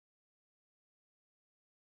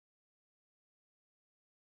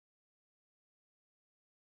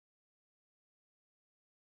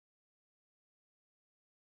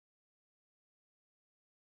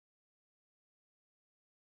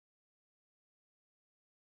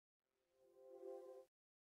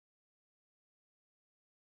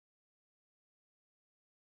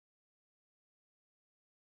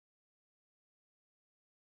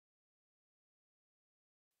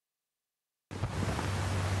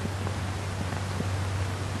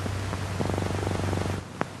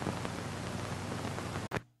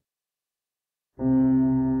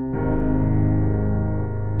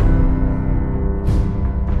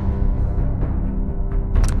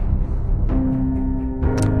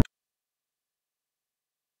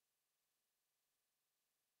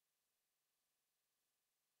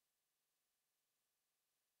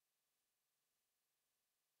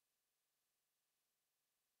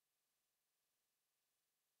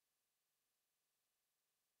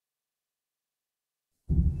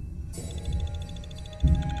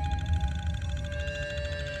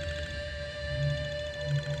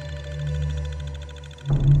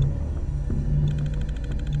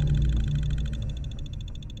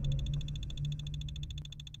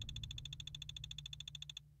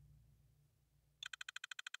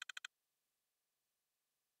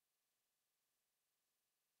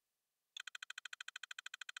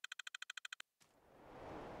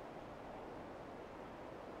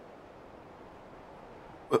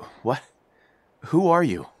What? Who are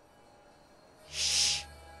you? Shh.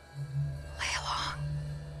 Play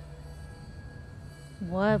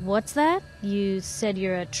along. What's that? You said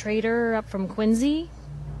you're a trader up from Quincy?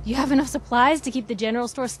 You have enough supplies to keep the general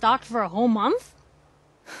store stocked for a whole month?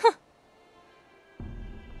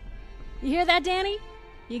 You hear that, Danny?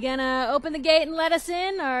 You gonna open the gate and let us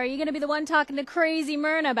in, or are you gonna be the one talking to crazy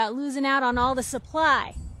Myrna about losing out on all the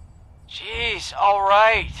supply? Jeez,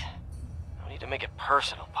 alright. No need to make it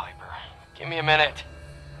personal, Piper. Give me a minute.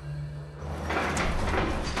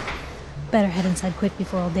 Better head inside quick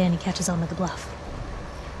before old Danny catches on to the bluff.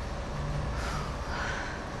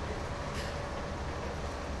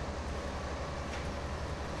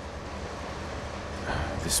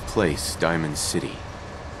 This place, Diamond City.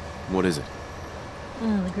 What is it?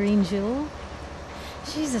 Oh, the Green Jewel?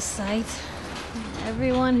 She's a sight.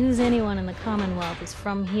 Everyone who's anyone in the Commonwealth is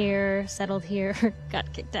from here, settled here,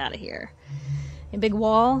 got kicked out of here. A big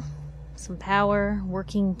wall, some power,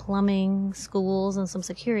 working plumbing, schools, and some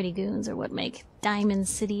security goons are what make Diamond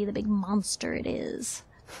City the big monster it is.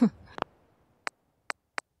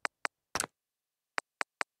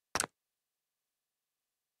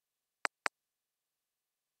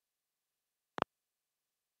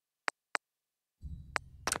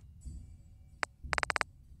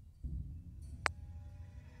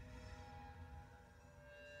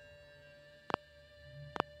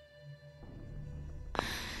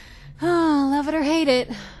 Oh, love it or hate it.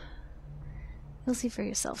 You'll see for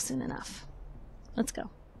yourself soon enough. Let's go.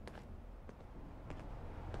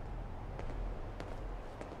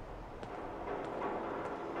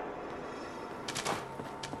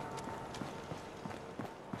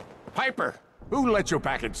 Piper, who let you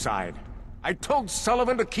back inside? I told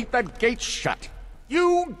Sullivan to keep that gate shut.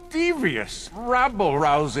 You devious,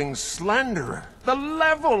 rabble-rousing slanderer. The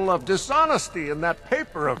level of dishonesty in that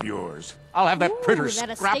paper of yours. I'll have that printer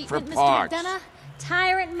scrapped for parts. Mr. McDonough?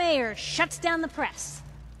 Tyrant mayor shuts down the press.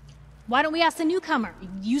 Why don't we ask the newcomer?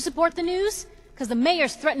 You support the news? Because the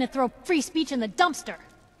mayor's threatened to throw free speech in the dumpster.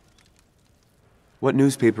 What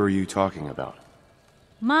newspaper are you talking about?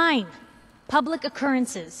 Mine. Public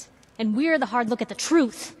Occurrences. And we're the hard look at the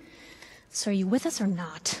truth. So are you with us or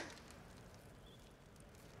not?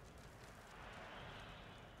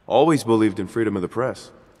 Always believed in freedom of the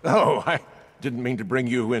press. Oh, I didn't mean to bring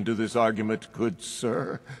you into this argument, good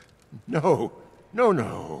sir. No.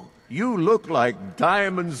 You look like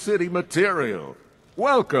Diamond City material.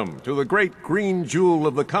 Welcome to the great green jewel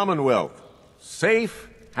of the Commonwealth. Safe,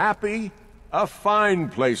 happy, a fine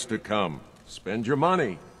place to come. Spend your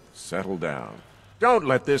money, settle down. Don't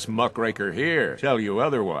let this muckraker here tell you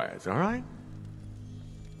otherwise, all right?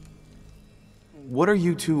 What are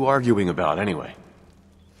you two arguing about, anyway?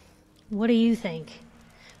 What do you think?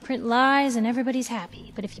 Print lies and everybody's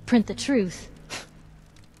happy, but if you print the truth...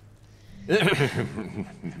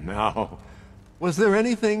 Now, was there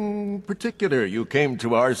anything particular you came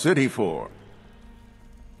to our city for?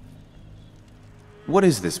 What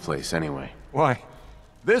is this place, anyway? Why,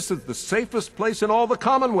 this is the safest place in all the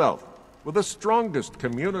Commonwealth, with the strongest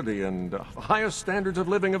community and highest standards of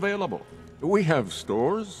living available. We have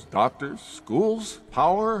stores, doctors, schools,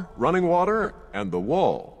 power, running water, and the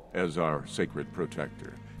wall as our sacred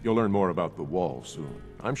protector. You'll learn more about the wall soon,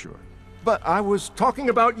 I'm sure. But I was talking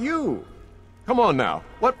about you. Come on now,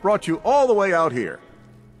 what brought you all the way out here?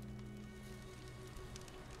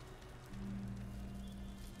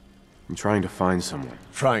 I'm trying to find someone.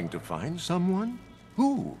 Trying to find someone?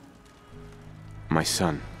 Who? My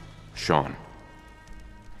son, Sean.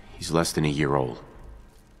 He's less than a year old.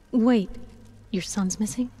 Wait, your son's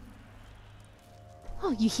missing?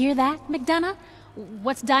 Oh, you hear that, McDonough?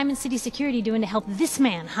 What's Diamond City Security doing to help this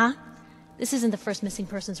man, huh? This isn't the first missing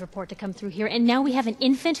persons report to come through here, and now we have an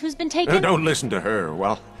infant who's been taken? Don't listen to her.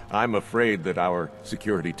 Well, I'm afraid that our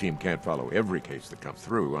security team can't follow every case that comes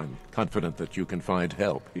through. I'm confident that you can find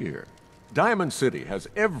help here. Diamond City has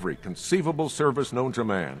every conceivable service known to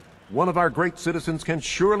man. One of our great citizens can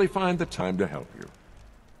surely find the time to help you.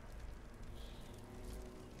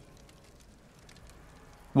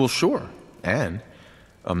 Well, sure. And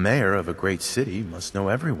a mayor of a great city must know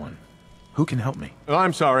everyone. Who can help me?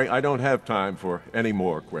 I'm sorry, I don't have time for any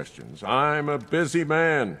more questions. I'm a busy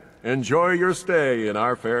man. Enjoy your stay in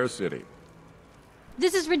our fair city.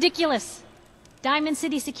 This is ridiculous. Diamond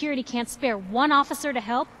City Security can't spare one officer to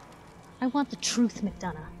help. I want the truth,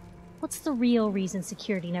 McDonough. What's the real reason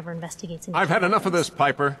security never investigates? I've had enough of this,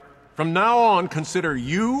 Piper. From now on, consider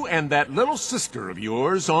you and that little sister of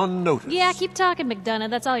yours on notice. Yeah, keep talking, McDonough.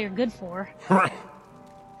 That's all you're good for.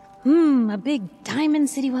 A big Diamond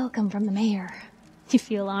City welcome from the mayor. You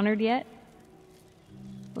feel honored yet?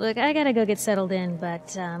 Look, I gotta go get settled in, but,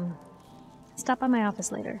 stop by my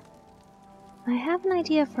office later. I have an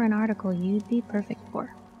idea for an article you'd be perfect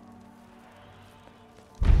for.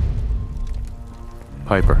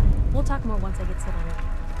 Piper. We'll talk more once I get settled in.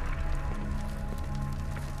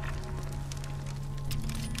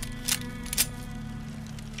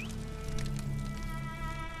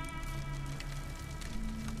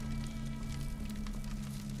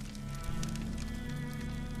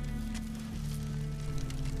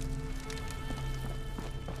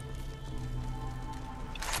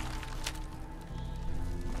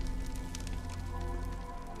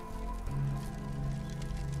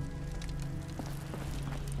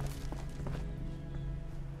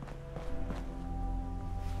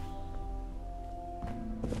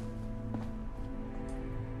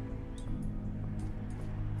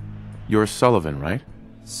 You're Sullivan, right?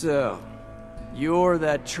 So, you're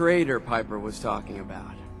that traitor Piper was talking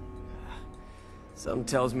about. Something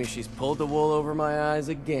tells me she's pulled the wool over my eyes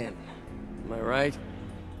again. Am I right?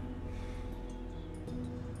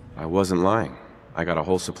 I wasn't lying. I got a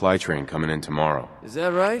whole supply train coming in tomorrow. Is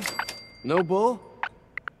that right? No bull?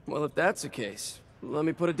 Well, if that's the case, let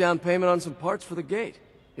me put a down payment on some parts for the gate.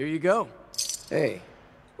 Here you go. Hey,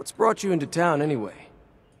 what's brought you into town anyway?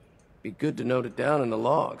 Be good to note it down in the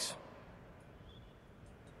logs.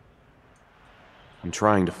 I'm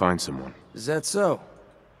trying to find someone. Is that so?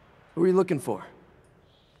 Who are you looking for?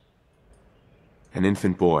 An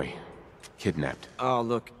infant boy. Kidnapped. Oh,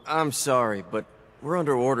 look, I'm sorry, but we're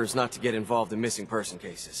under orders not to get involved in missing person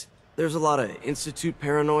cases. There's a lot of Institute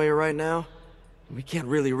paranoia right now. We can't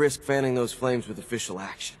really risk fanning those flames with official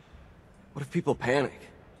action. What if people panic?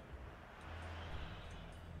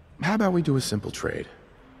 How about we do a simple trade?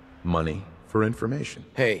 Money for information.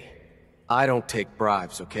 Hey, I don't take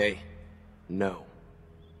bribes, okay? No.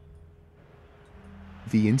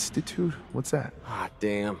 The Institute? What's that? Ah,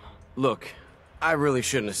 damn. Look, I really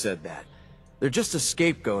shouldn't have said that. They're just a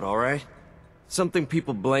scapegoat, alright? Something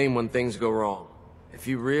people blame when things go wrong. If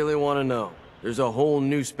you really want to know, there's a whole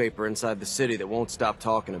newspaper inside the city that won't stop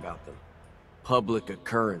talking about them. Public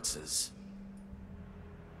occurrences.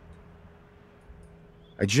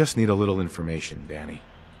 I just need a little information, Danny.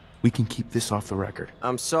 We can keep this off the record.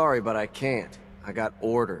 I'm sorry, but I can't. I got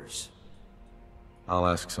orders. I'll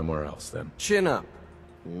ask somewhere else then. Chin up.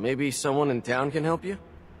 Maybe someone in town can help you?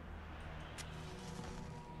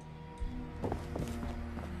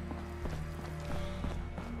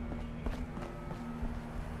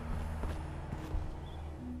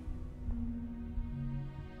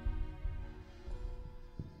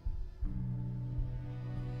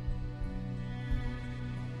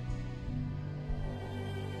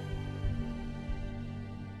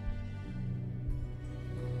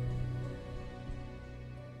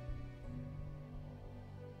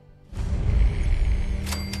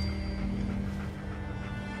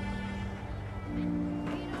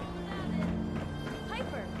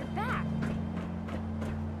 Piper, you're back.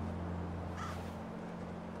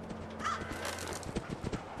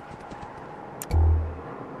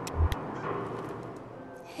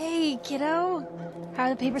 Hey, kiddo. How are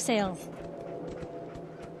the paper sales?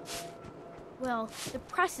 Well, the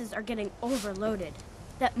presses are getting overloaded.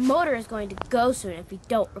 That motor is going to go soon if we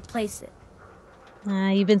don't replace it.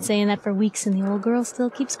 You've been saying that for weeks and the old girl still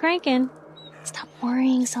keeps cranking. Stop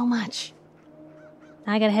worrying so much.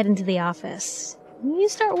 I gotta head into the office. You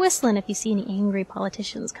start whistling if you see any angry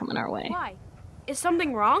politicians coming our way. Why? Is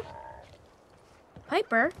something wrong?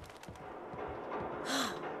 Piper?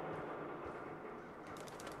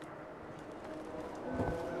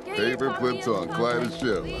 Paper clips on, quiet as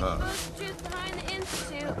shell, huh?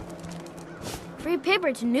 Free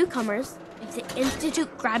paper to newcomers. If the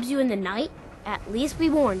Institute grabs you in the night, at least we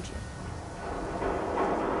warned you.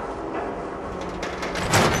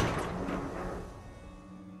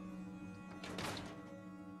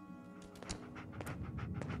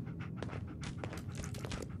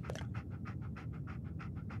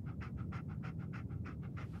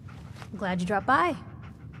 Glad you dropped by.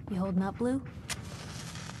 You holding up, Blue?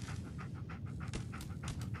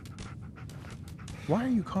 Why are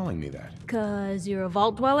you calling me that? 'Cause you're a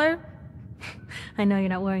vault dweller? I know you're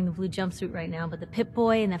not wearing the blue jumpsuit right now, but the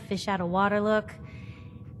Pip-Boy and the fish out of water look,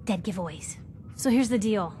 dead giveaways. So here's the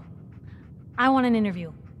deal. I want an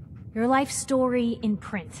interview. Your life story in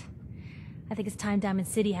print. I think it's time Diamond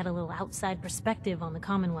City had a little outside perspective on the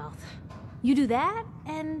Commonwealth. You do that,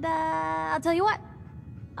 and I'll tell you what.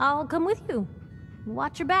 I'll come with you.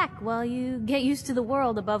 Watch your back while you get used to the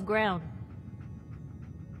world above ground.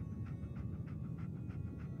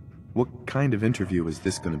 What kind of interview is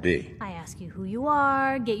this gonna be? I ask you who you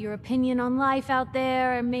are, get your opinion on life out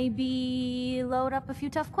there, and maybe load up a few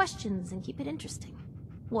tough questions and keep it interesting.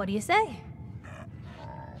 What do you say?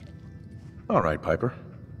 All right, Piper.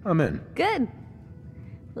 I'm in. Good.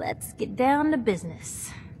 Let's get down to business.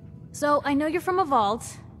 So, I know you're from a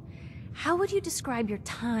vault. How would you describe your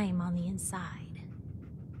time on the inside?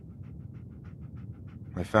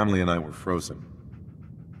 My family and I were frozen.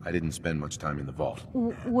 I didn't spend much time in the vault.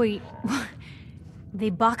 Wait, they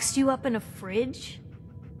boxed you up in a fridge?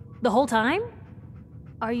 The whole time?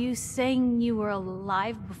 Are you saying you were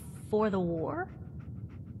alive before the war?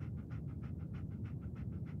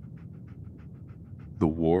 The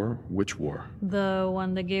war? Which war? The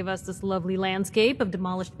one that gave us this lovely landscape of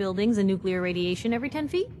demolished buildings and nuclear radiation every 10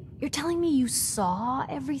 feet? You're telling me you saw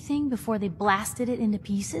everything before they blasted it into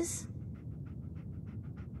pieces?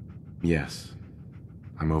 Yes.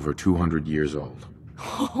 I'm over 200 years old.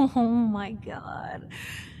 Oh my god.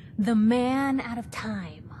 The man out of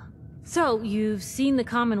time. So, you've seen the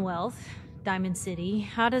Commonwealth, Diamond City.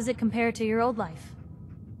 How does it compare to your old life?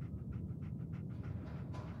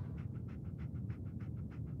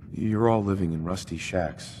 You're all living in rusty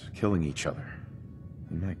shacks, killing each other.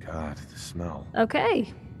 And my god, the smell.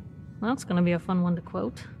 Okay. Well, it's gonna be a fun one to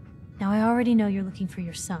quote. Now, I already know you're looking for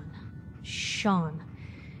your son, Sean.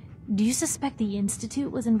 Do you suspect the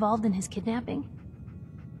Institute was involved in his kidnapping?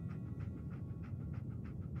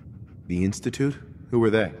 The Institute? Who were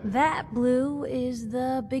they? That, Blue, is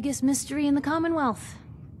the biggest mystery in the Commonwealth.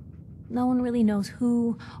 No one really knows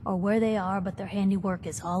who or where they are, but their handiwork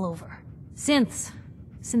is all over. Synths.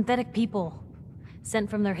 Synthetic people. Sent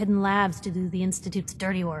from their hidden labs to do the Institute's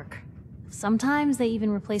dirty work. Sometimes they even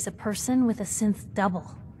replace a person with a synth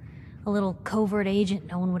double. A little covert agent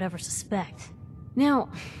no one would ever suspect. Now,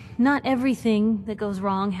 not everything that goes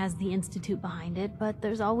wrong has the Institute behind it, but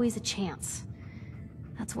there's always a chance.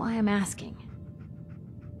 That's why I'm asking.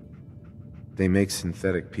 They make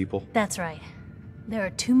synthetic people? That's right. There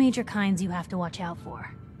are two major kinds you have to watch out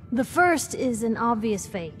for. The first is an obvious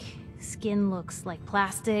fake. Skin looks like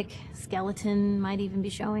plastic, skeleton might even be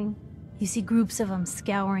showing. You see groups of them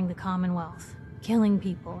scouring the Commonwealth, killing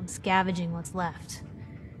people and scavenging what's left.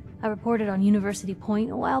 I reported on University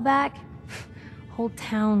Point a while back. Whole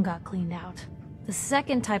town got cleaned out. The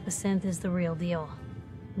second type of synth is the real deal.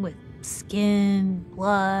 With skin,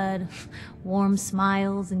 blood, warm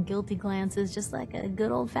smiles, and guilty glances, just like a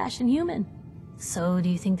good old-fashioned human. So, do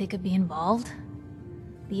you think they could be involved?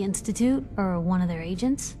 The Institute, or one of their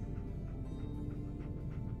agents?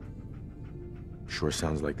 Sure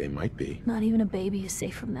sounds like they might be. Not even a baby is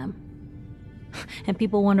safe from them. And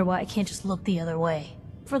people wonder why I can't just look the other way.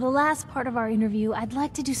 For the last part of our interview, I'd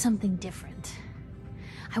like to do something different.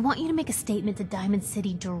 I want you to make a statement to Diamond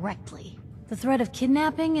City directly. The threat of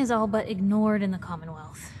kidnapping is all but ignored in the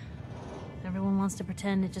Commonwealth. Everyone wants to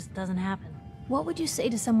pretend it just doesn't happen. What would you say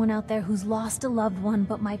to someone out there who's lost a loved one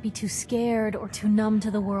but might be too scared or too numb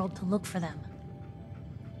to the world to look for them?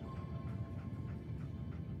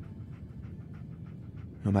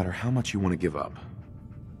 No matter how much you want to give up,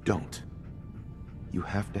 don't. You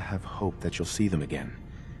have to have hope that you'll see them again.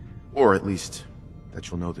 Or at least, that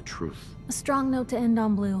you'll know the truth. A strong note to end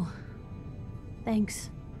on, Blue. Thanks.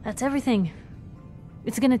 That's everything.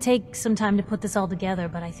 It's gonna take some time to put this all together,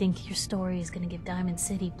 but I think your story is gonna give Diamond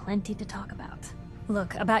City plenty to talk about.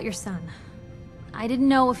 Look, about your son. I didn't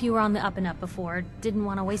know if you were on the up and up before, didn't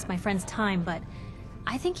want to waste my friend's time, but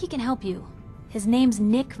I think he can help you. His name's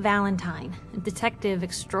Nick Valentine, a detective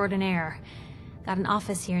extraordinaire. Got an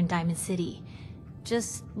office here in Diamond City.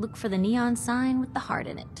 Just look for the neon sign with the heart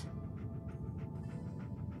in it.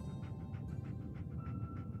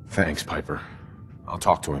 Thanks, Piper. I'll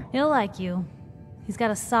talk to him. He'll like you. He's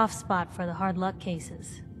got a soft spot for the hard luck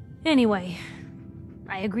cases. Anyway,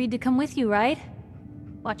 I agreed to come with you, right?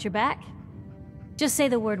 Watch your back. Just say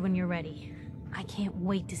the word when you're ready. I can't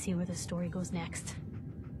wait to see where the story goes next.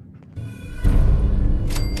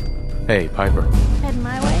 Hey, Piper. Heading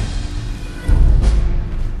my way?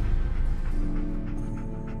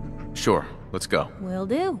 Sure, let's go. Will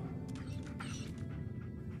do.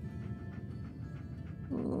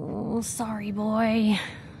 Oh, sorry, boy.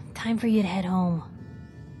 Time for you to head home.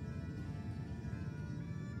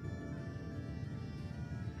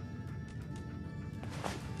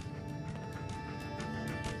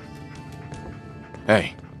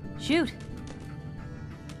 Hey. Shoot.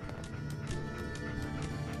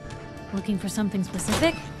 Looking for something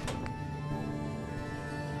specific?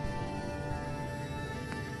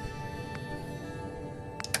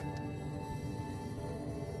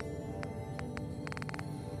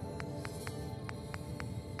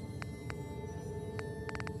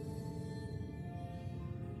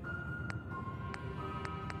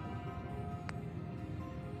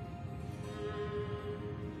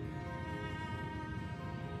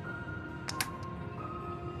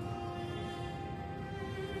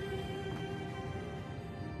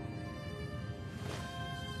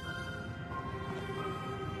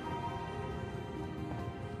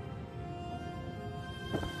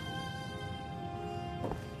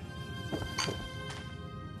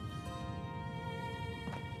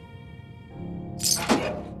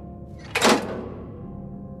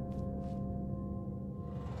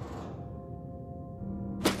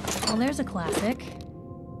 Well, there's a classic.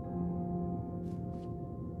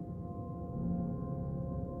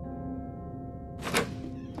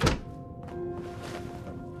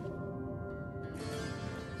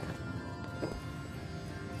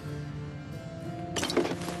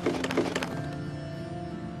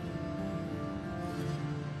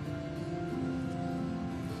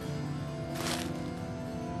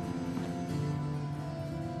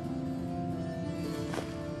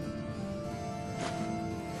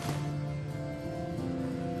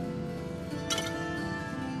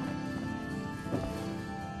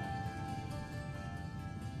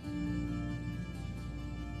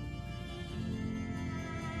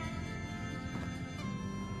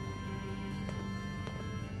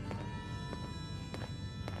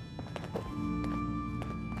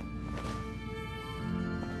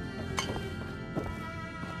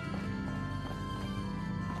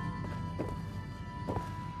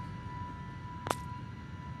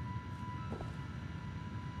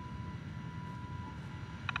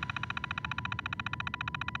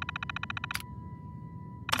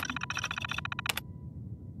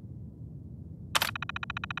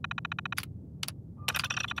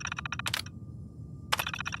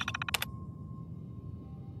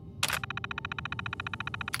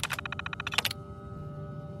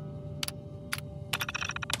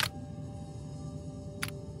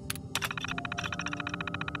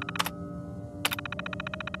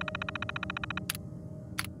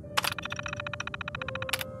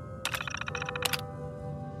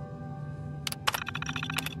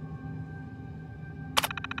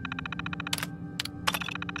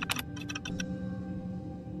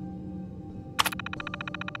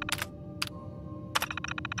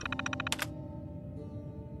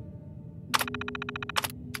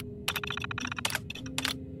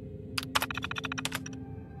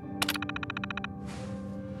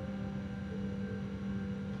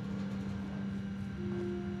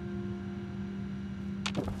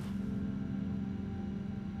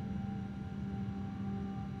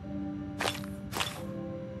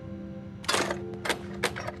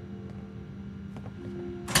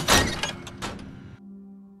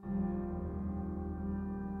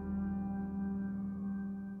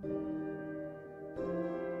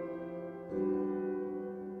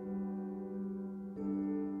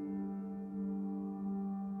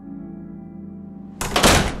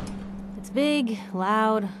 It's big,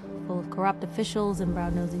 loud, full of corrupt officials and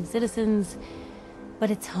brown-nosing citizens,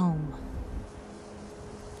 but it's home.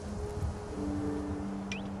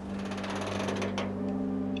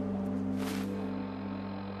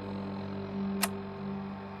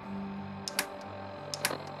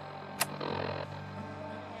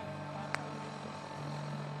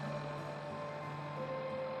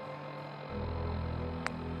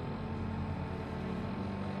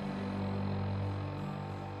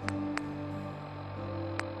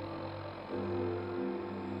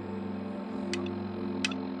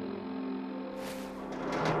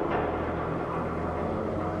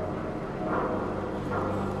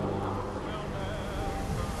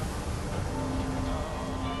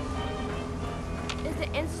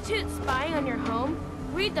 Institute spying on your home?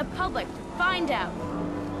 Read the public to find out.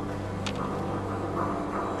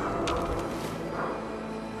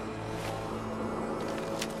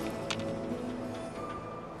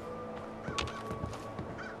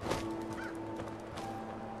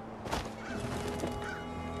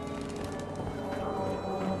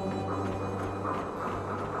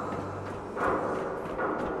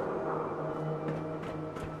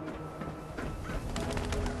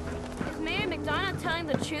 Telling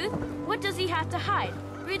the truth? What does he have to hide?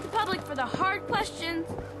 Read the public for the hard questions.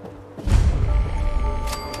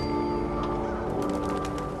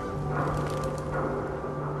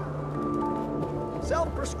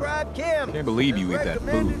 Self-prescribed Kim. Can't believe you eat that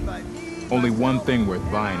food. Only one thing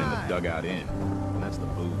worth buying in the dugout inn, and that's the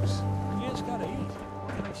booze. You just gotta eat.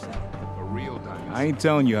 A real diamond. I ain't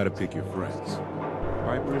telling you how to pick your friends.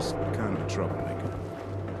 Piper's kind of a troublemaker.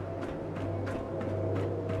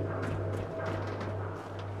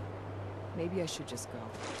 Maybe I should just go.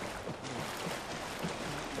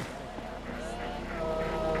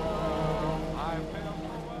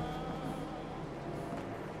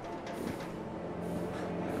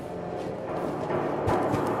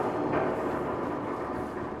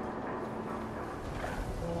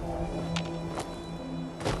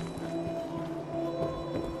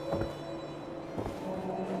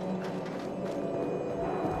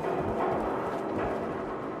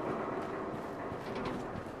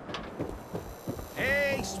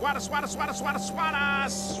 Swata!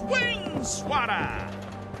 Swing swata!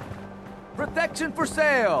 Protection for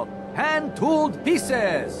sale! Hand-tooled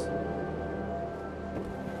pieces!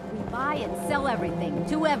 We Buy and sell everything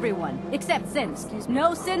to everyone, except synths.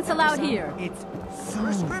 No synths allowed here. It's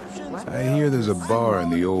prescriptions. I hear there's a bar in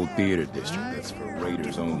the old theater district that's for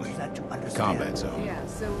raiders only. Combat zone. Yeah,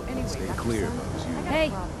 so anyway... Stay clear if I was you. Hey,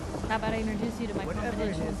 how about I introduce you to my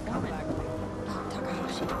confidential informant? Oh,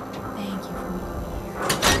 Takahashi, thank you for meeting me here.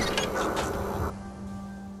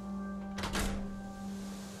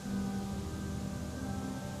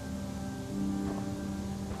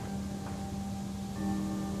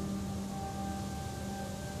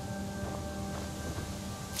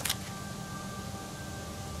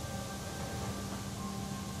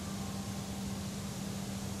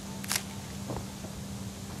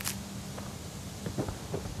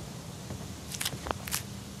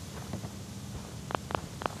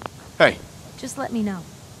 Hey. Just let me know.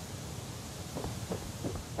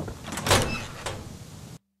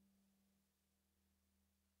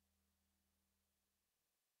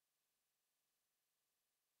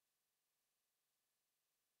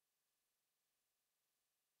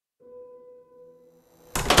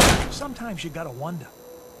 Sometimes you gotta wonder,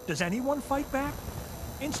 does anyone fight back?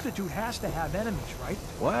 Institute has to have enemies, right?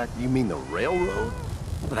 What? You mean the railroad?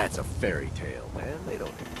 Well, that's a fairy tale, man. They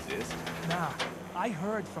don't exist. Nah, I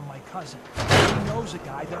heard from my cousin. He knows a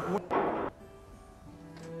guy that...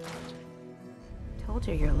 Told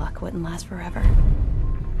you your luck wouldn't last forever.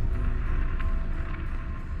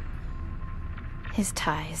 His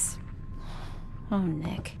ties. Oh,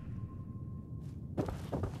 Nick.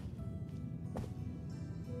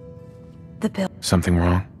 The bill. Something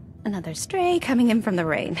wrong? Another stray coming in from the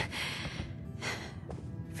rain.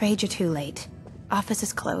 Afraid you're too late. Office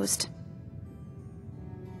is closed.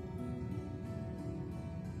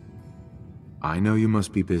 I know you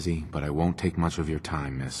must be busy, but I won't take much of your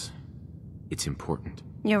time, miss. It's important.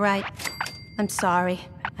 You're right. I'm sorry.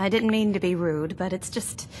 I didn't mean to be rude, but it's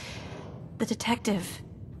just... The detective...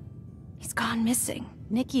 He's gone missing.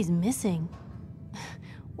 Nicky's missing?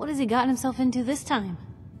 What has he gotten himself into this time?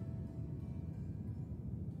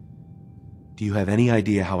 Do you have any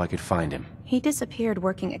idea how I could find him? He disappeared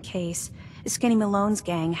working a case. Skinny Malone's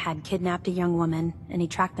gang had kidnapped a young woman, and he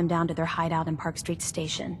tracked them down to their hideout in Park Street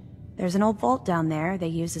Station. There's an old vault down there they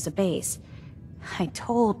use as a base. I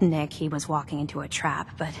told Nick he was walking into a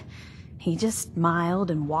trap, but he just smiled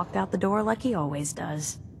and walked out the door like he always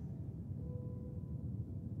does.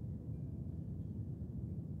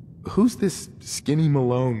 Who's this Skinny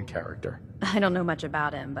Malone character? I don't know much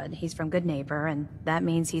about him, but he's from Good Neighbor, and that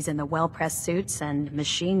means he's in the well-pressed suits and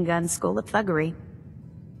machine gun school of thuggery.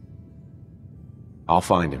 I'll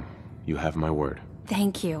find him. You have my word.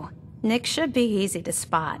 Thank you. Nick should be easy to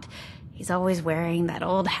spot. He's always wearing that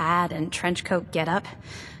old hat and trench coat getup.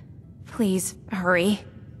 Please, hurry.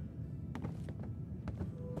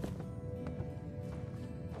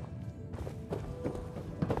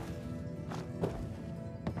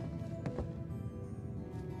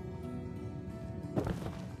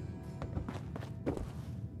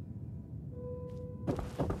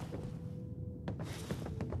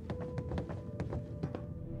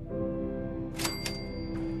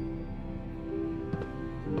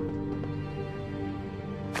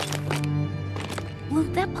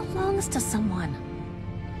 Luke, that belongs to someone.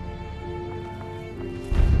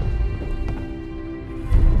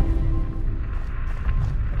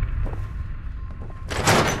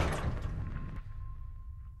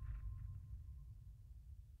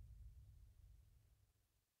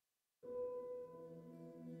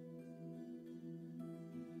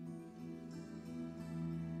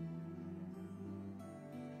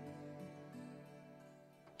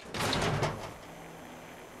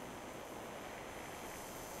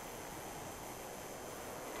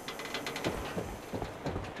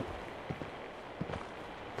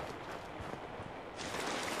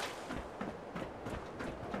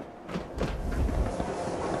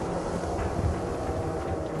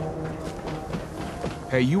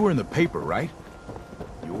 Hey, you were in the paper, right?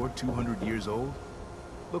 You're 200 years old?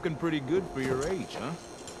 Looking pretty good for your age, huh?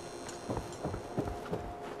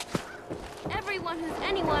 Everyone who's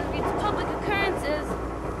anyone reads public occurrences.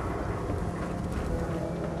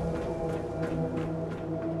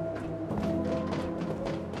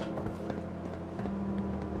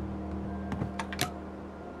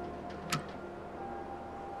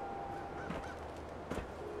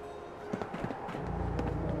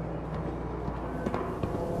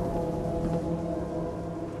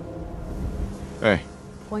 Hey.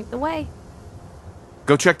 Point the way.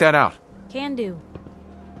 Go check that out. Can do.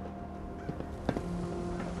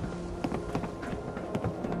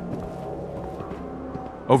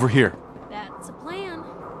 Over here. That's a plan.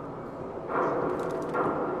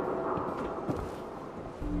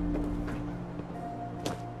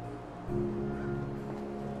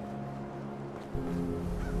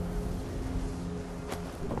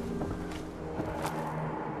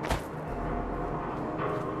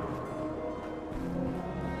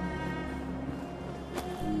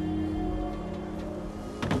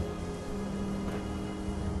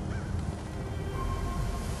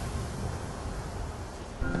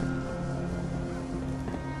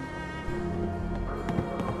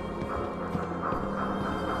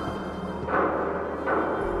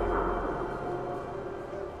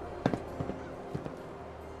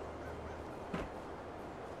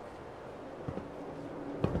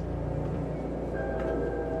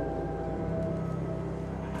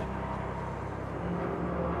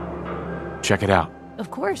 check it out.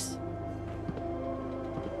 Of course.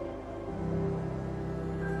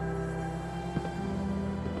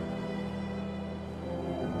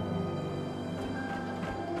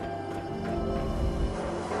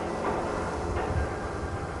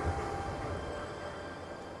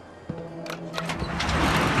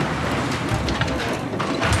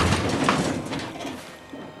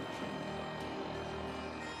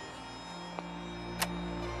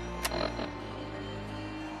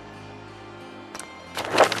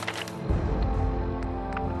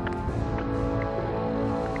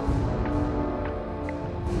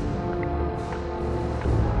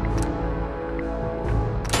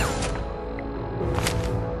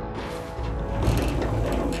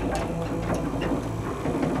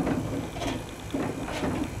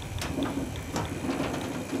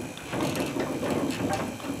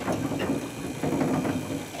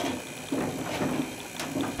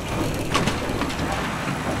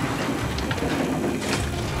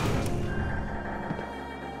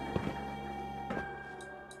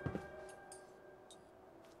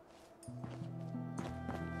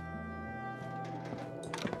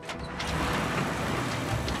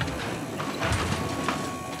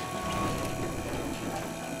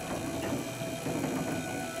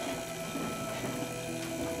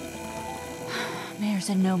 Mayor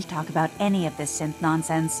said no talk about any of this synth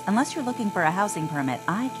nonsense. Unless you're looking for a housing permit,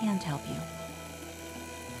 I can't help you.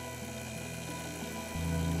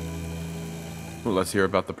 Well, let's hear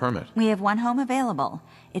about the permit. We have one home available.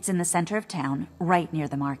 It's in the center of town, right near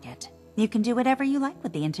the market. You can do whatever you like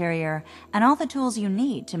with the interior, and all the tools you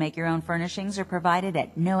need to make your own furnishings are provided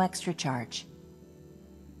at no extra charge.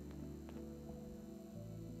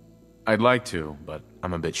 I'd like to, but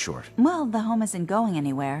I'm a bit short. Well, the home isn't going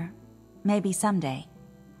anywhere. Maybe someday.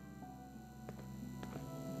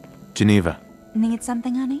 Geneva. Need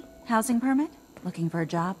something, honey? Housing permit? Looking for a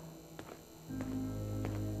job?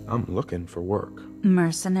 I'm looking for work.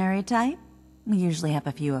 Mercenary type? We usually have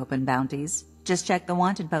a few open bounties. Just check the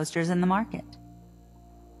wanted posters in the market.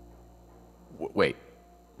 Wait,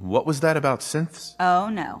 what was that about synths? Oh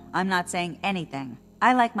no, I'm not saying anything.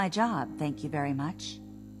 I like my job, thank you very much.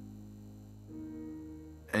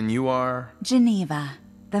 And you are? Geneva,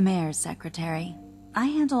 the mayor's secretary. I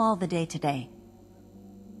handle all the day-to-day.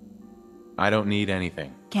 I don't need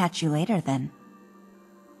anything. Catch you later, then.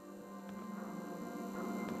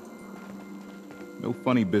 No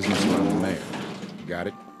funny business around the mayor. Got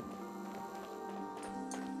it?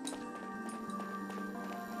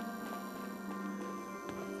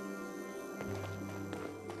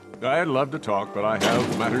 I'd love to talk, but I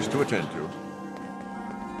have matters to attend to.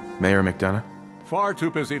 Mayor McDonough? Far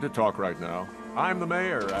too busy to talk right now. I'm the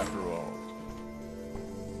mayor, after all.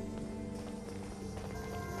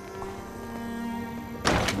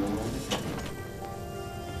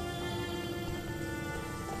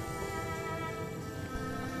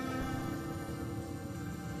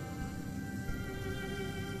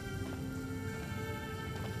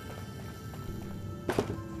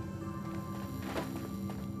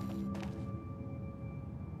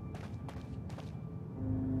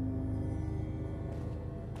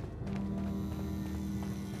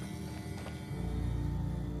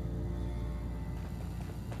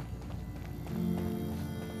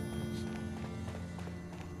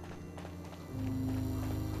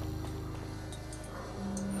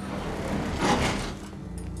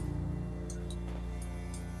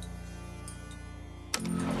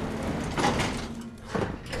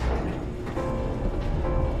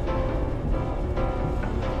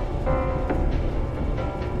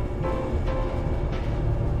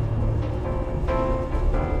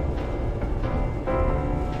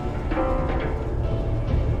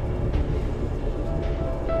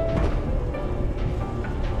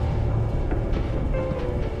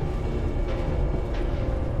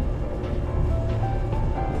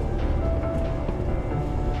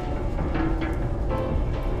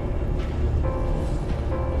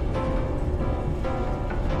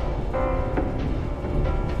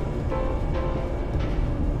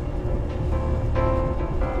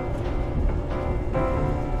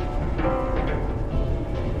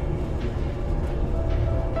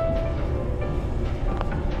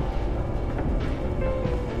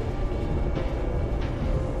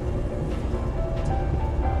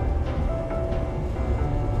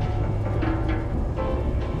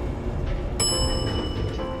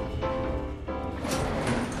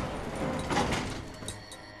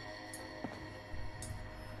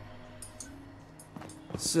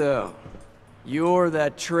 So, you're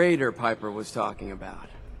that traitor Piper was talking about.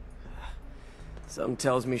 Something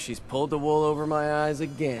tells me she's pulled the wool over my eyes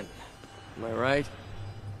again. Am I right?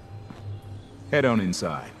 Head on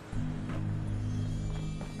inside.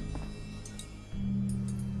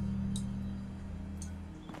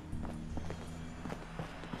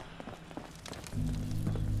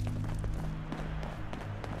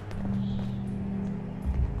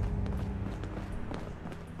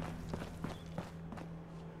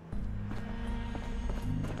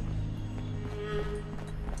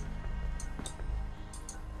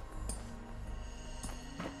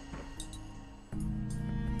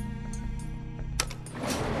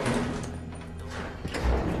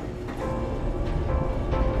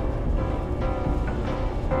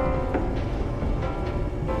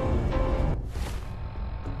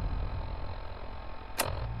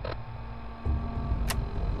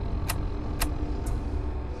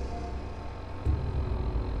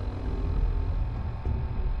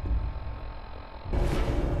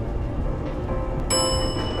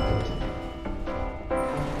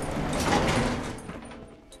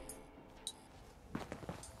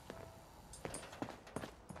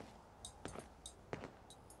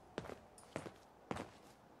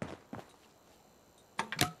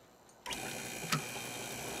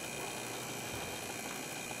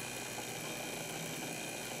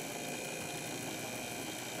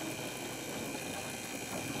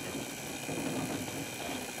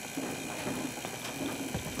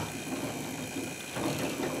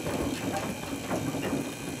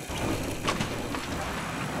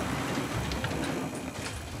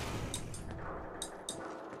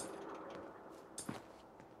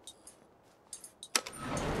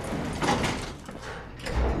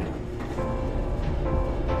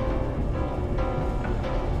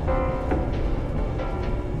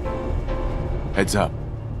 Heads up.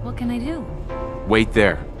 What can I do? Wait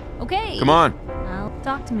there. Okay. Come on.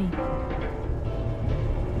 Talk to me.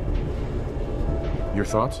 Your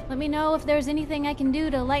thoughts? Let me know if there's anything I can do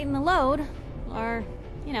to lighten the load. Or,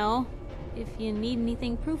 you know, if you need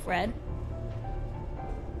anything proofread.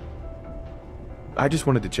 I just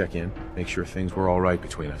wanted to check in, make sure things were all right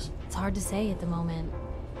between us. It's hard to say at the moment.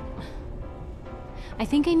 I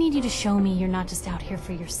think I need you to show me you're not just out here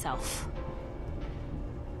for yourself.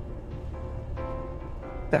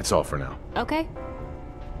 That's all for now. Okay.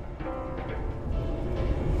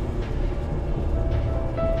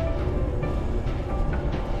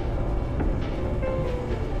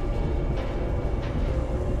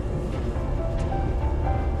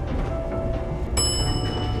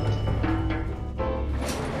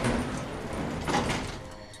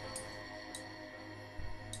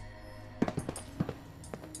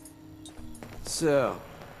 So,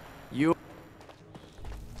 you...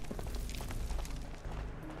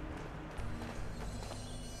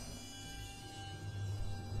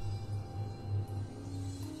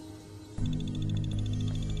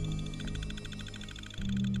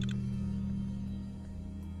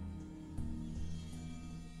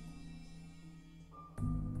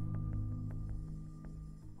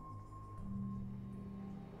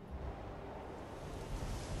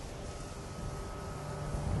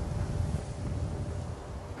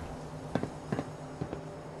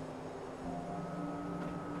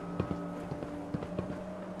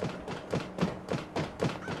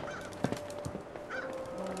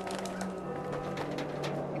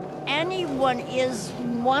 Anyone is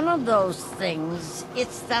one of those things.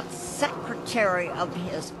 It's that secretary of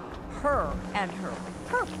his, her and her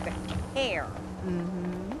perfect hair.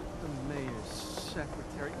 Mm-hmm. The mayor's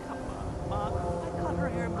secretary. Come on, Mom. I cut her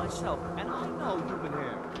hair myself, and I know human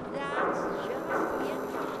hair. That's just it.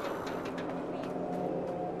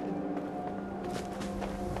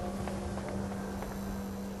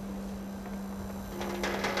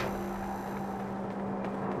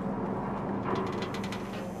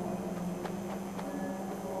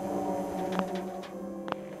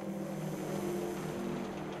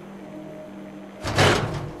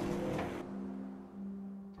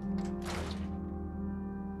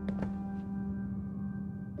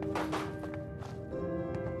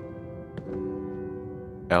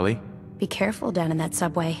 Ellie? Be careful down in that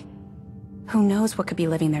subway. Who knows what could be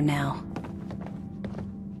living there now?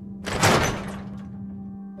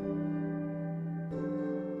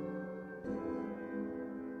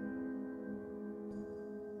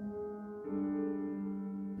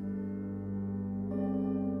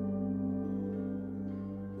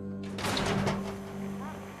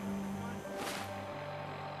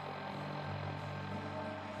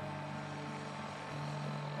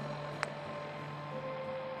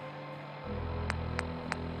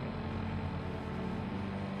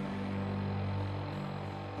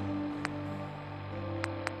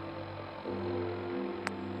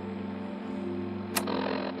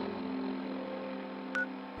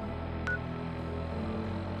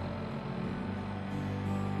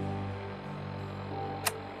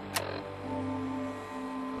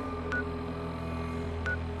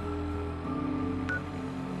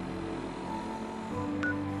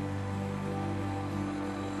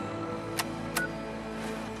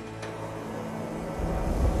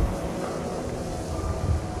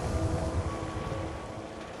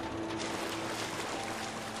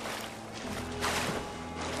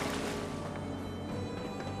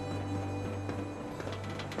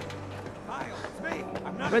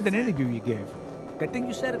 Read an interview you gave. That thing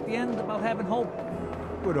you said at the end about having hope.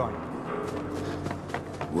 Good on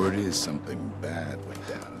you. Word is something bad went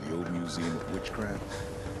down in the old Museum of Witchcraft.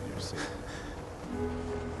 You're safe.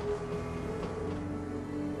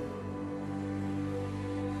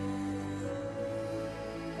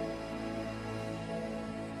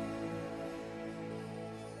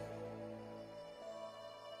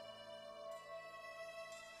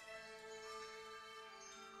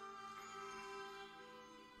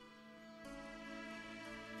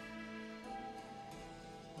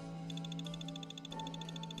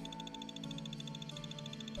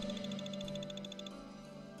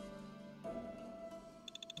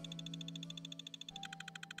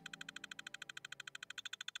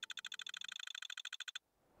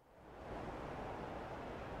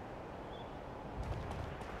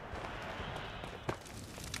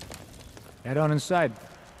 Head on inside.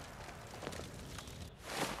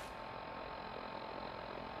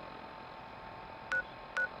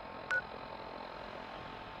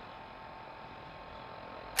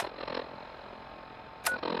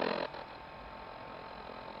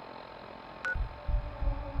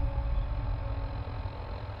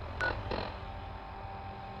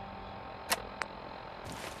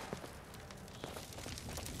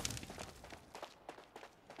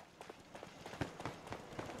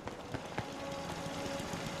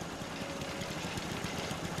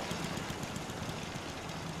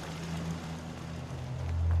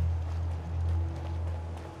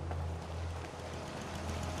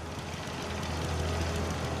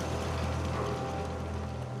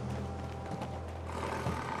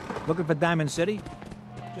 Looking for Diamond City?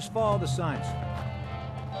 Just follow the signs.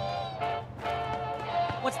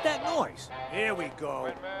 What's that noise? Here we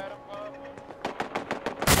go.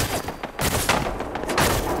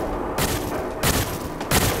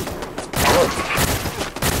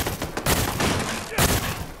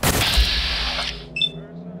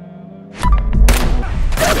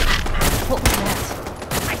 What was that?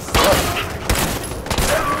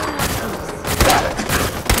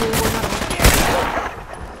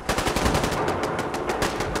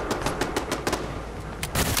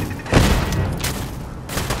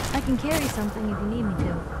 I can carry something if you need me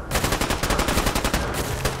to.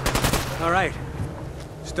 All right.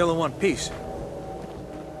 Still in one piece.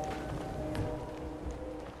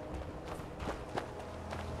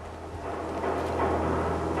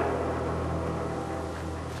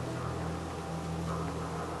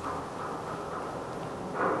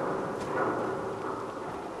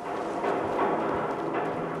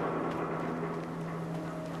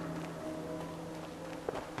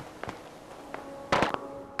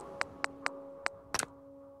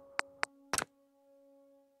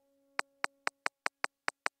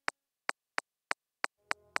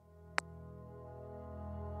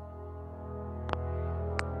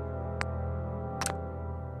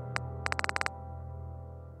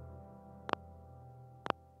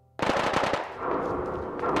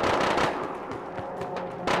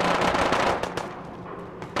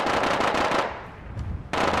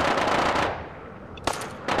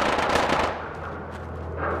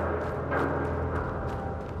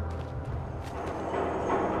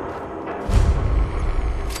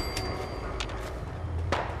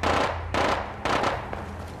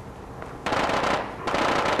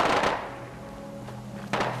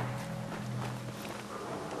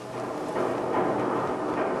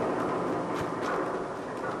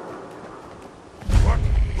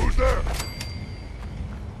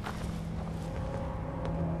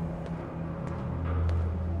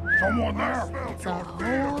 Someone there? It's a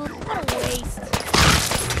whole what a waste.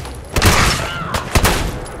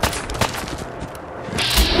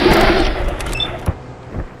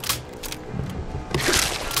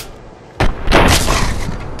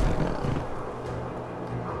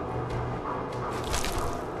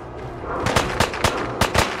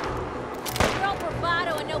 You're all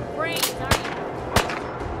bravado and no brains, aren't you?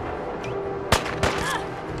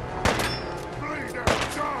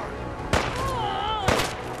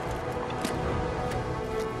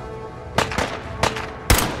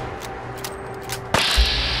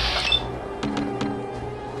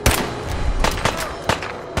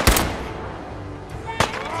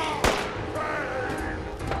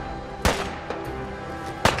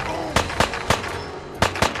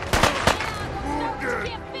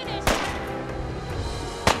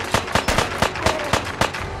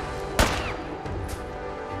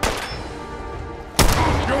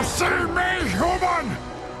 You see me, human?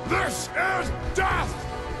 This is death!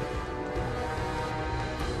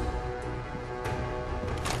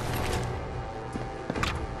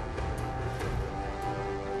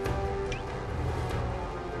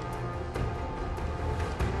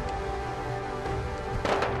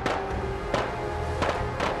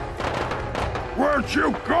 Where'd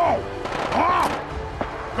you go? Huh?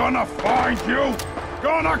 Gonna find you!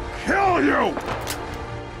 Gonna kill you!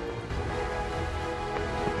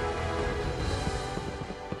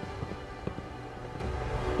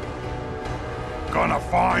 Gonna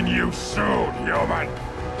find you soon, human!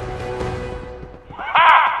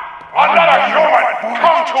 Another human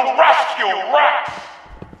come to rescue Rex!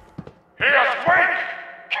 He is weak!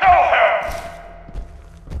 Kill him!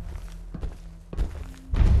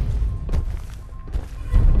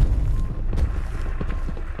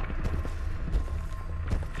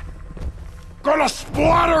 Gonna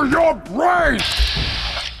splatter your brain!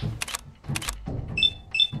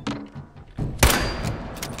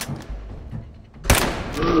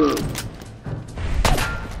 You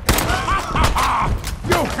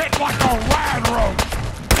hit like a rad roach!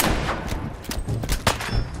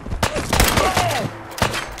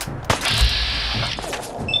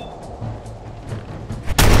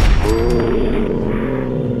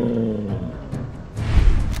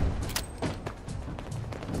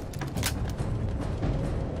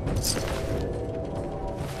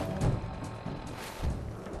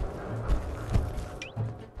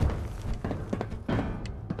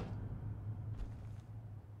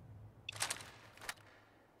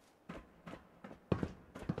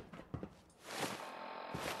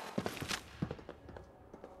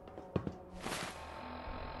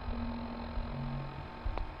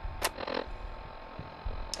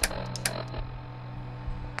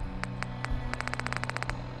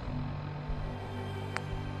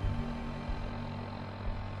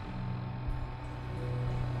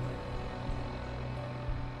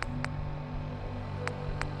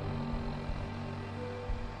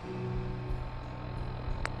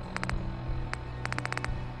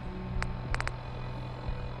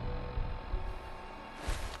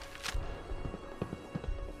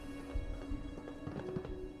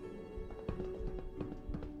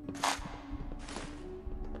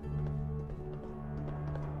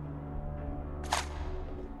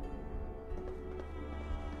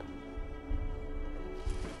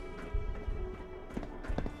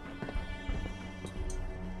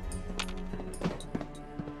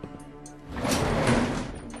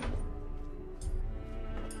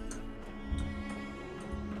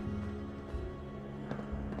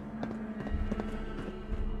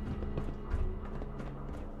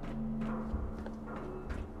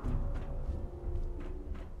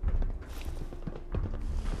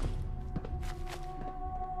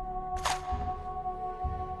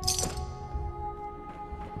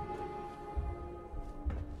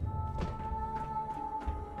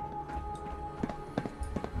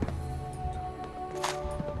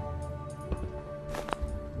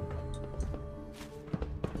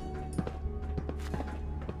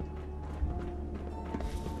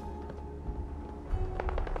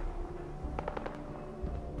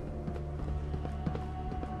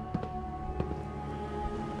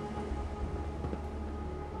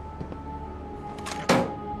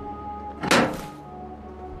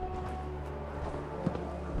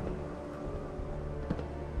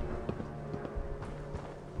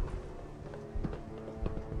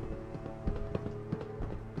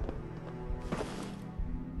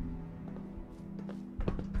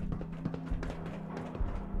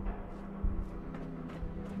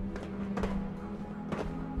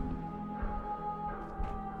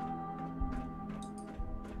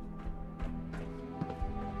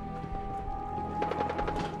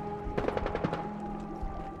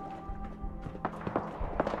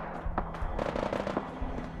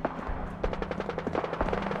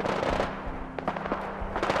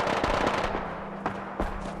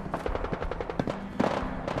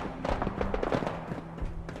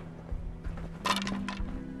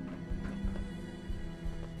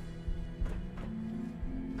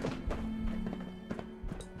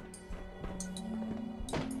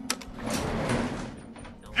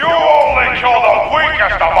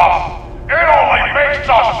 weakest of us. It only makes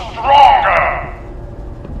us stronger.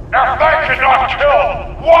 If they cannot kill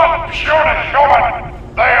one puny human,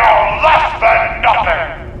 they are less than nothing.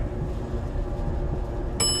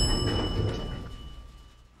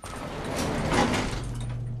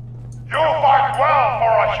 You fight well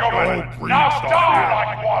for a human. Now die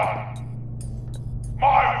like one.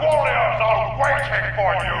 My warriors are waiting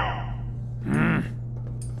for you.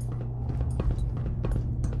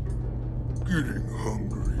 Getting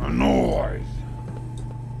hungry. A noise.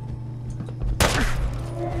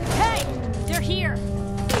 Hey! They're here!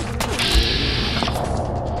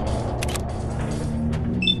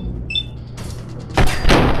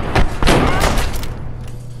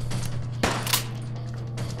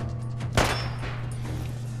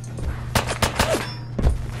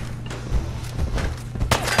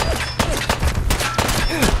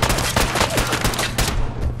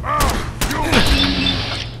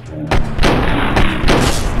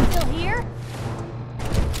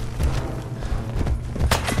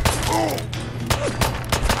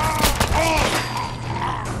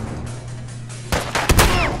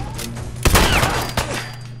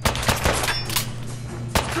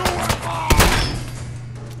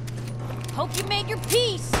 Hope you made your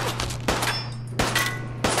peace!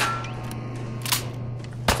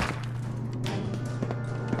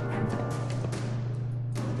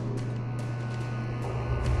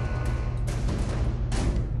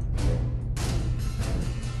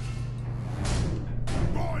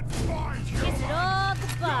 Kiss it all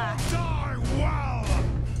goodbye! Die well!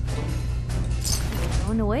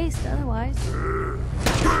 Going to waste otherwise.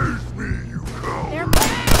 Face me, you coward! They're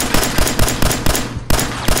back!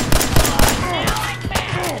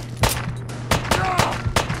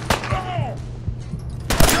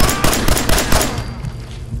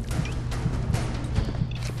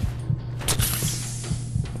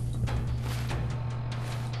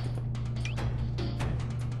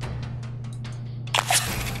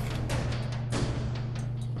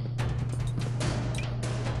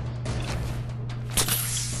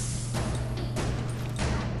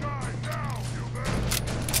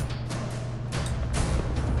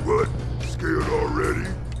 What? Scared already?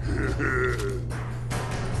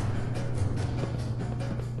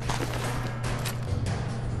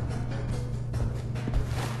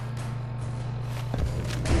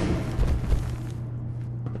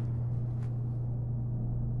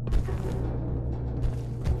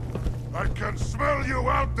 I can smell you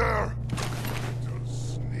out there! Little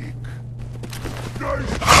sneak. Nice!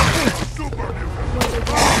 Super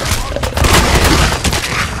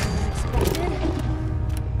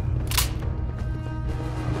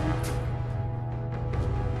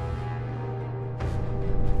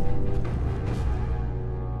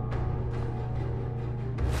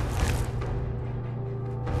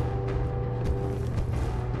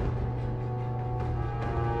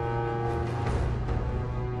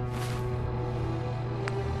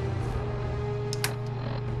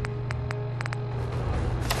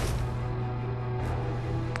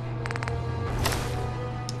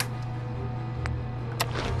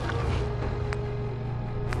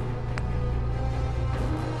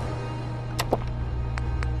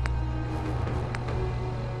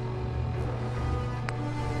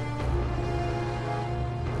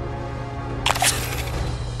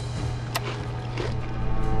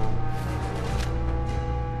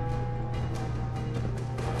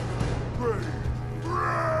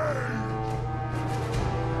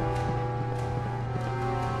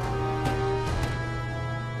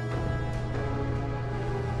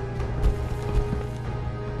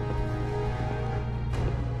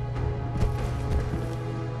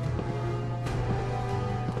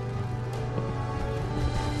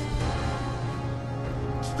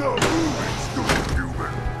Stop moving, stupid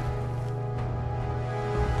human!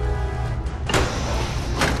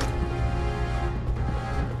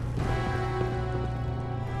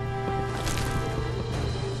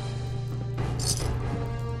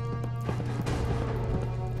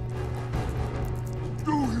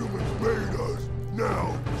 You humans made us. Now,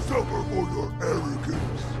 suffer for your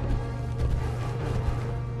arrogance.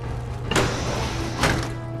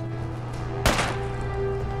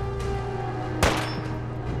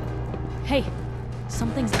 Hey,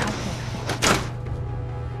 something's out there.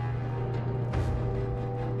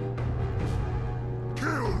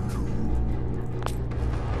 Kill you!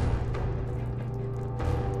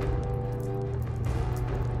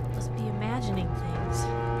 Must be imagining things.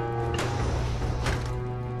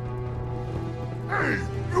 Hey,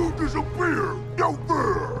 you disappear! Out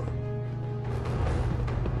there!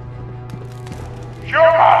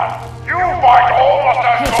 Human, you fight almost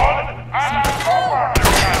as good and as over,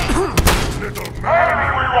 little man.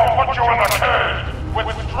 you in the cage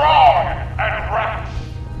with strong and rats.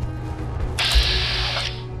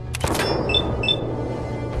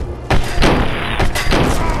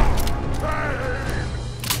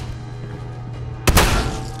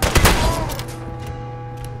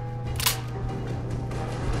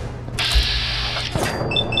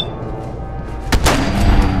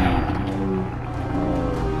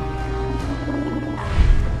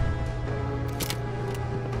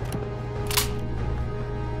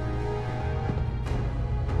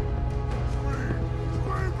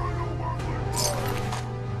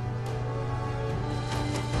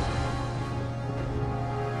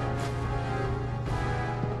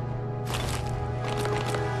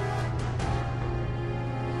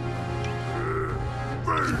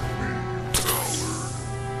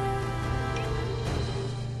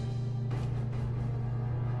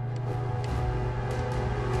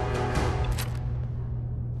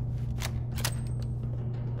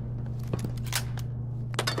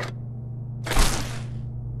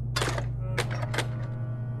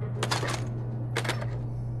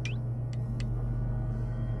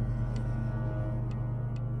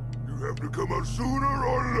 Have to come out sooner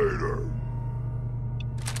or later.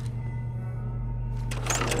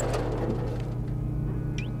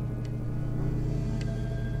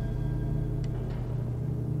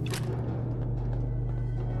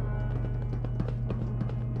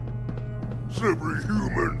 Slippery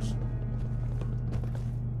humans.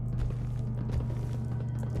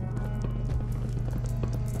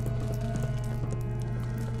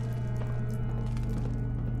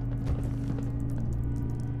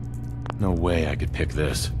 No way I could pick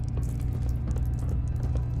this.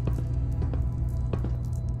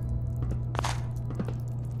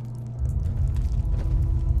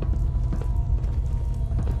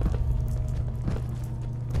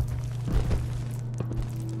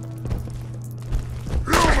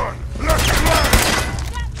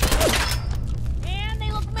 And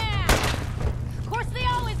they look mad. Of course, they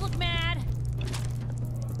always look mad.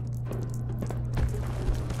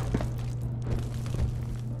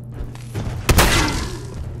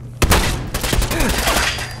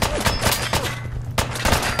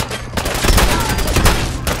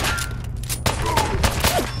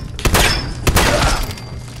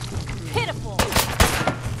 Pitiful.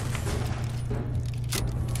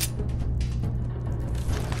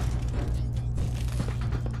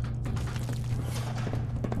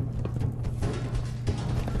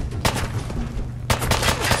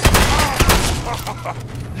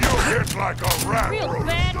 You hit like a rat. Real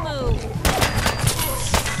bad move.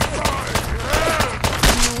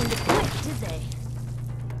 Did they?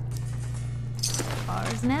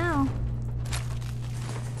 Ours now.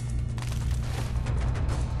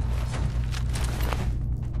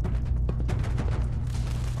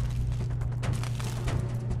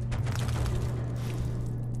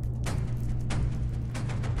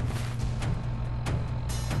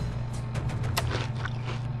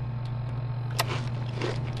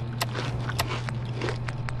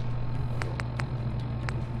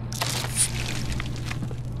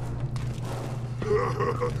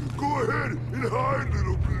 Go ahead and hide,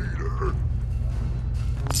 little bleeder.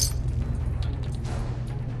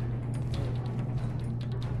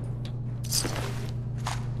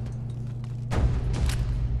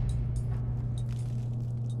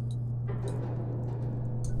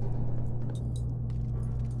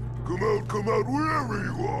 Come out wherever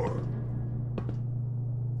you are.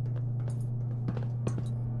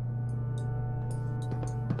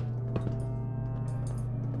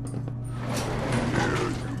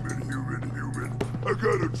 Human. I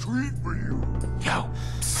got a treat for you. Yo.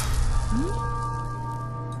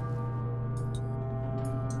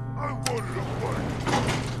 I wanted a fight.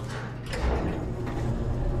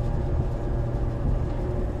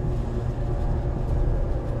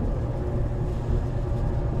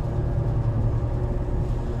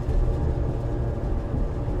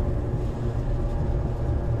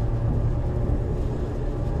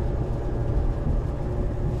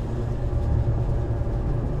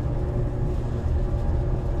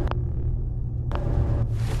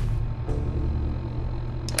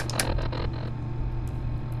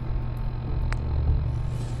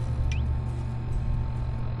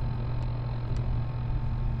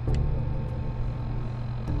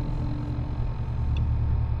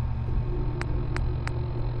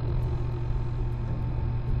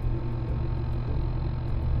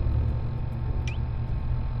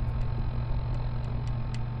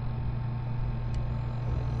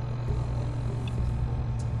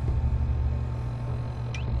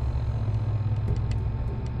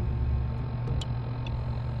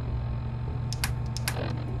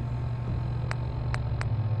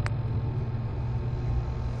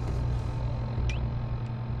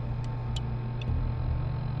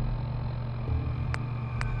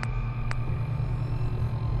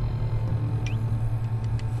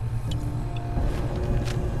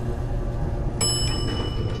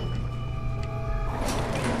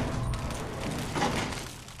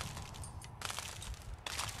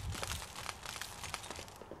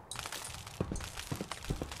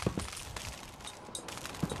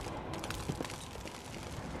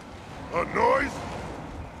 A noise?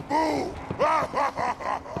 Boo! Out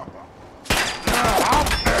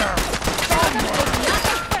there!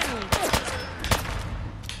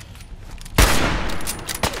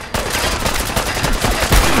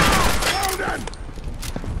 Loaded!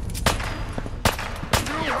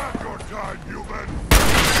 You have your time, human!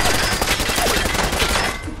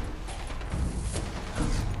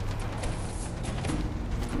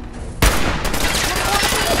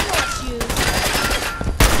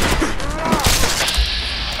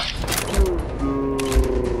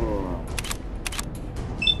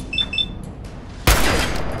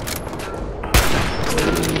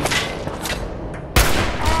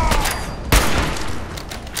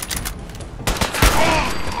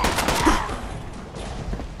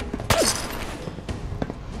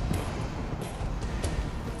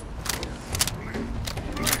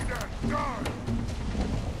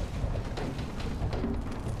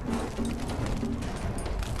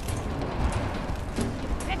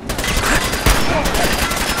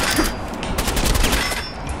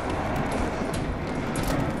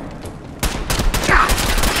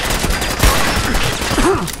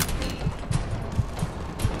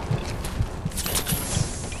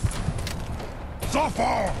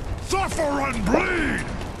 Suffer! Suffer and bleed!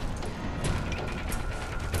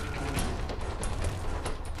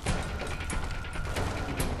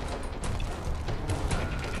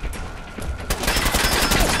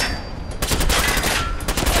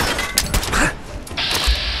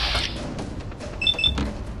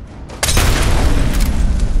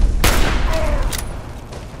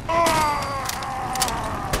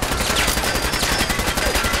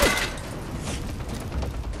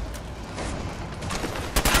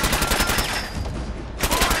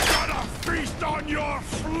 On your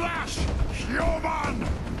flesh, human!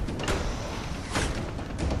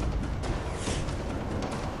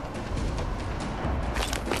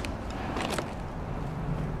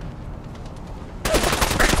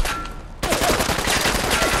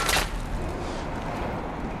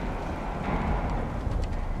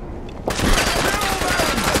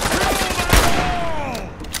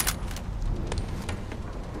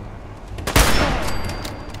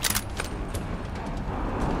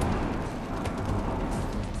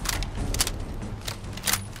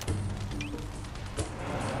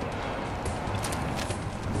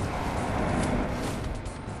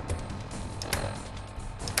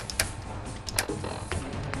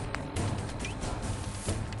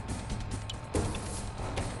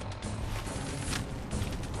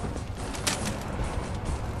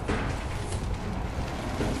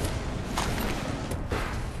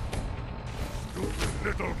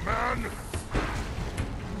 Little man!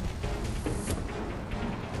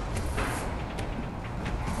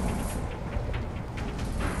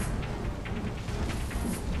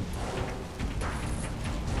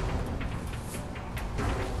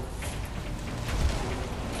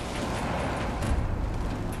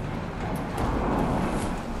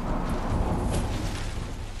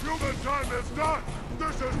 Human time is done!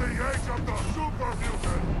 This is the age of the super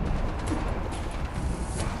mutant!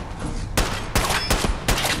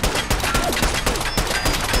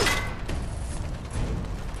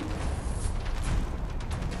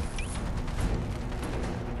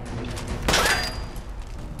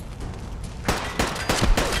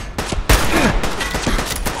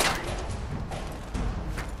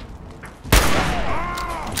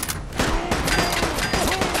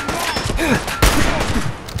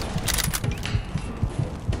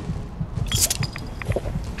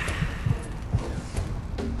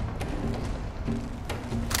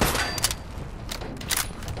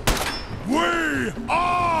 We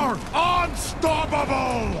are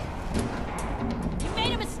unstoppable! You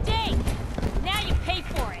made a mistake! Now you pay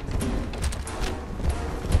for it!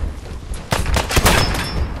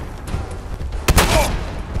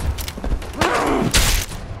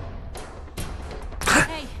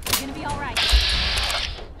 Hey, you're gonna be alright.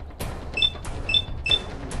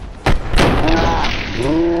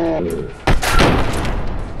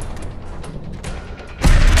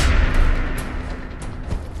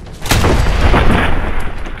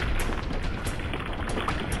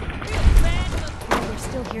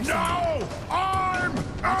 No! I'm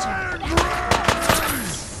angry!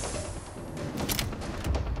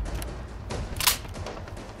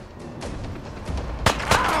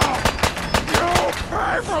 You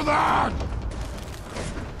pay for that!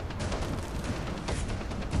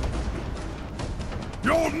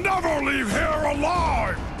 You'll never leave here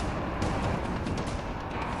alive!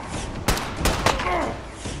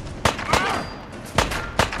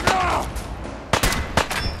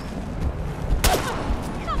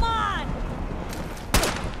 Come on!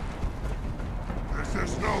 This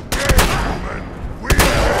is no game! human! We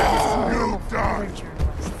win! You die!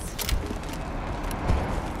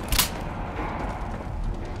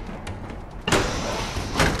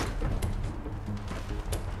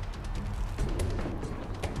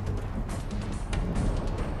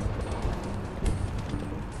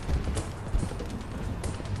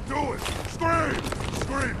 Do it! Scream!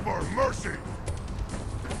 Scream for mercy!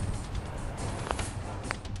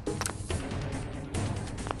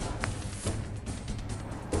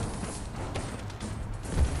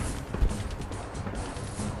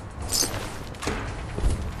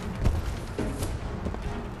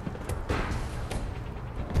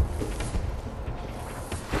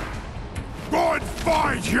 Good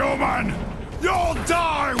fight, human! You'll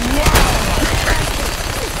die well!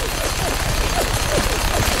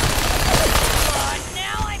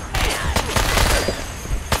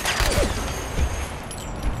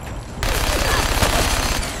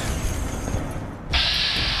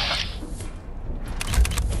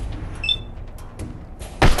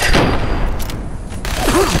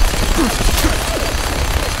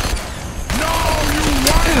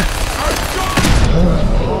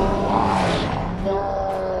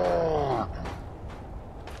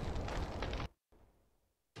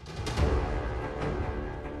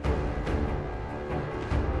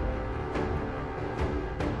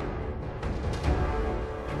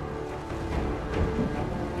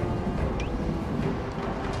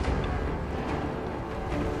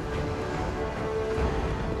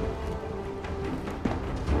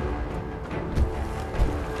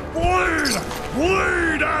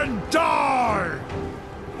 Bleed and die!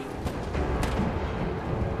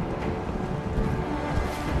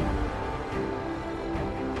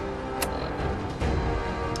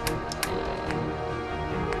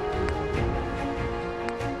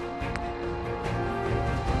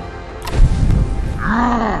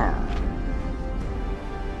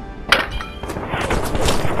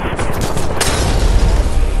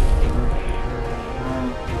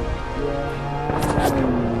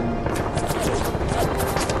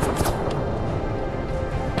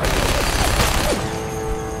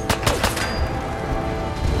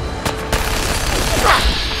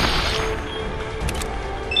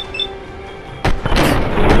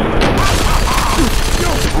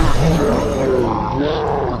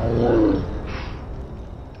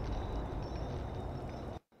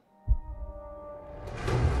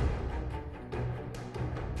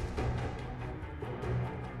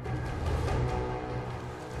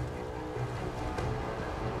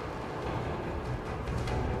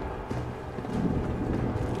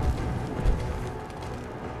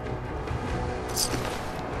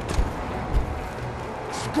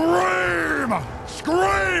 Scream!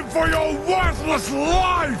 Scream for your worthless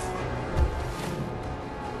life!